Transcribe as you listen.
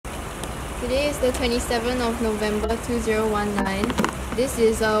Today is the 27th of November 2019. This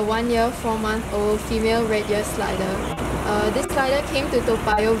is a 1 year, 4-month-old female red ear slider. This slider came to Toa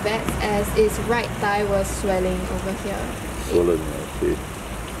Payoh Vets as its right thigh was swelling over here. Swollen, okay.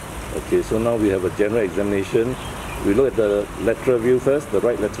 Okay, so now we have a general examination. We look at the lateral view first, the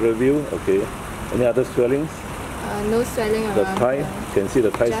right lateral view, okay. Any other swellings? No swelling around the thigh, can see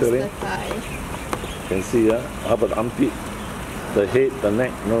the thigh just swelling? the thigh. Can see, how about the armpit? The head, the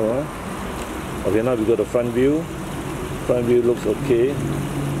neck, no? Okay, now we go to front view. Front view looks okay.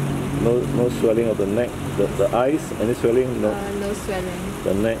 No swelling of the neck. The eyes, any swelling? No. No swelling.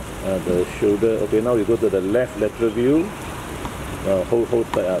 The neck, the shoulder. Okay, now we go to the left lateral view. Hold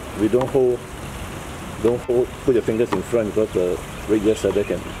tight up. We don't put your fingers in front because the red ear slider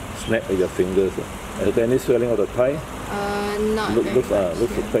can snap with your fingers. Is there any swelling of the thigh? Not looks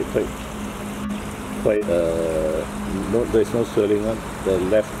quite no, there's no swelling on the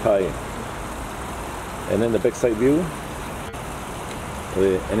left thigh. And then the back side view.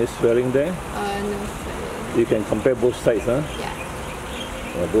 Okay, any swelling there? No swelling. You can compare both sides, huh?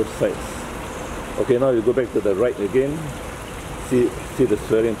 Yeah. Both sides. Okay, now you go back to the right again. See the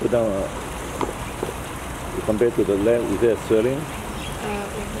swelling. Put down. You compare to the left. Is there a swelling?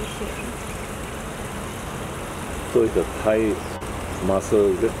 Over here. So it's the thigh muscle,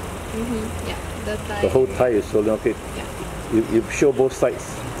 is it? Yeah, the thigh. The whole thigh is swollen. Okay. Yeah. You show both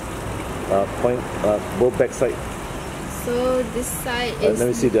sides. Both back side. So this side is let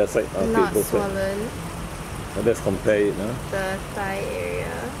me see the other side. Okay, not both swollen. Now let's compare it. The thigh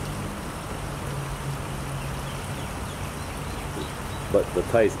area. But the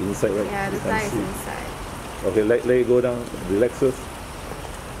thigh is inside, right? Yeah, the thigh is inside. Okay, let it go down. Relax first.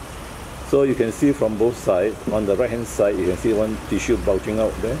 So you can see from both sides. On the right hand side, you can see one tissue bulging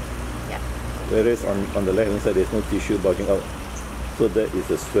out there. Yeah. Whereas on the left hand side, there's no tissue bulging out. So that is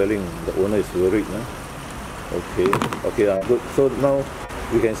the swelling. The owner is worried. Okay, good. So now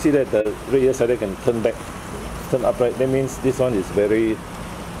we can see that the red ear slider can turn back, turn upright. That means this one is very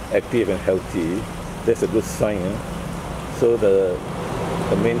active and healthy. That's a good sign. So the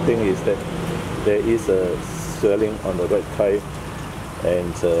main thing is that there is a swelling on the right thigh,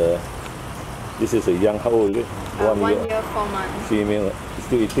 and this is a young. How old is it? 1 year, 4 months. Female.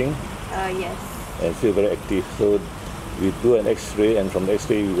 Still eating? Yes. And still very active. So we do an X-ray, and from the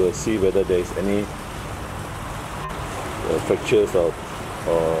X-ray we will see whether there is any fractures or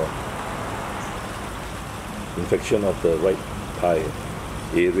infection of the right thigh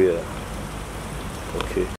area. Okay.